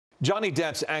Johnny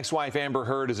Depp's ex-wife Amber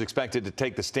Heard is expected to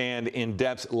take the stand in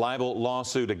Depp's libel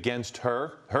lawsuit against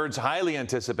her. Heard's highly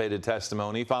anticipated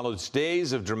testimony follows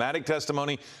days of dramatic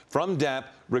testimony from Depp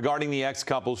regarding the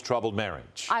ex-couple's troubled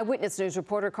marriage. Eyewitness News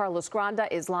reporter Carlos Granda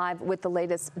is live with the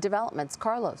latest developments.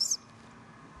 Carlos.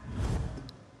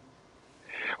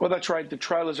 Well, that's right. The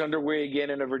trial is underway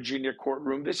again in a Virginia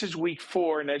courtroom. This is week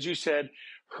 4, and as you said,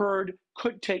 Heard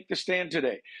could take the stand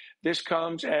today. This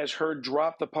comes as Heard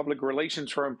dropped the public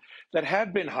relations firm that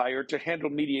had been hired to handle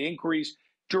media inquiries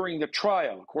during the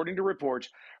trial. According to reports,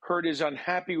 Heard is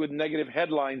unhappy with negative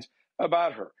headlines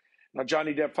about her. Now,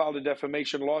 Johnny Depp filed a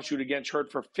defamation lawsuit against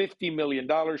Heard for $50 million.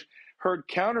 Heard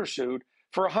countersued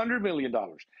for $100 million.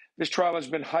 This trial has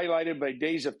been highlighted by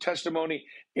days of testimony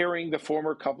airing the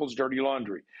former couple's dirty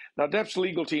laundry. Now, Depp's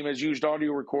legal team has used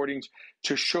audio recordings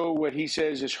to show what he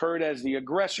says is Heard as the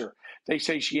aggressor. They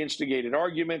say she instigated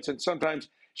arguments and sometimes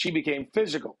she became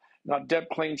physical. Now, Depp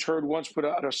claims Heard once put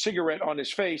out a cigarette on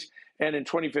his face, and in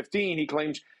 2015, he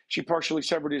claims she partially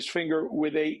severed his finger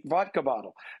with a vodka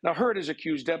bottle. Now, Heard has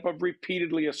accused Depp of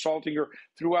repeatedly assaulting her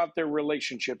throughout their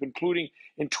relationship, including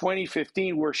in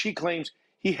 2015, where she claims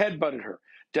he headbutted her.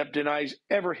 Depp denies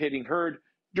ever hitting Heard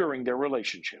during their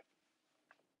relationship.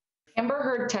 Amber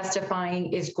Heard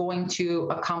testifying is going to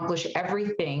accomplish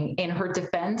everything in her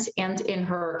defense and in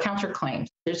her counterclaims.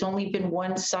 There's only been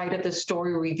one side of the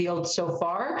story revealed so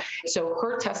far, so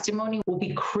her testimony will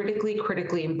be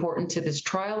critically important to this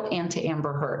trial and to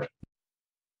Amber Heard.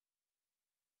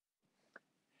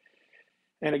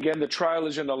 And again, the trial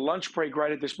is in a lunch break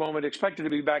right at this moment, expected to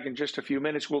be back in just a few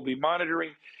minutes. We'll be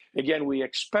monitoring. Again, we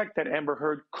expect that Amber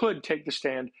Heard could take the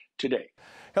stand today.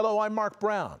 Hello, I'm Mark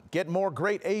Brown. Get more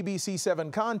great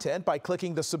ABC7 content by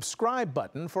clicking the subscribe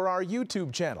button for our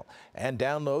YouTube channel. And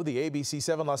download the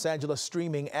ABC7 Los Angeles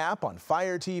streaming app on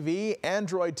Fire TV,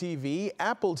 Android TV,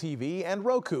 Apple TV, and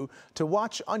Roku to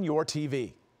watch on your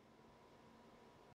TV.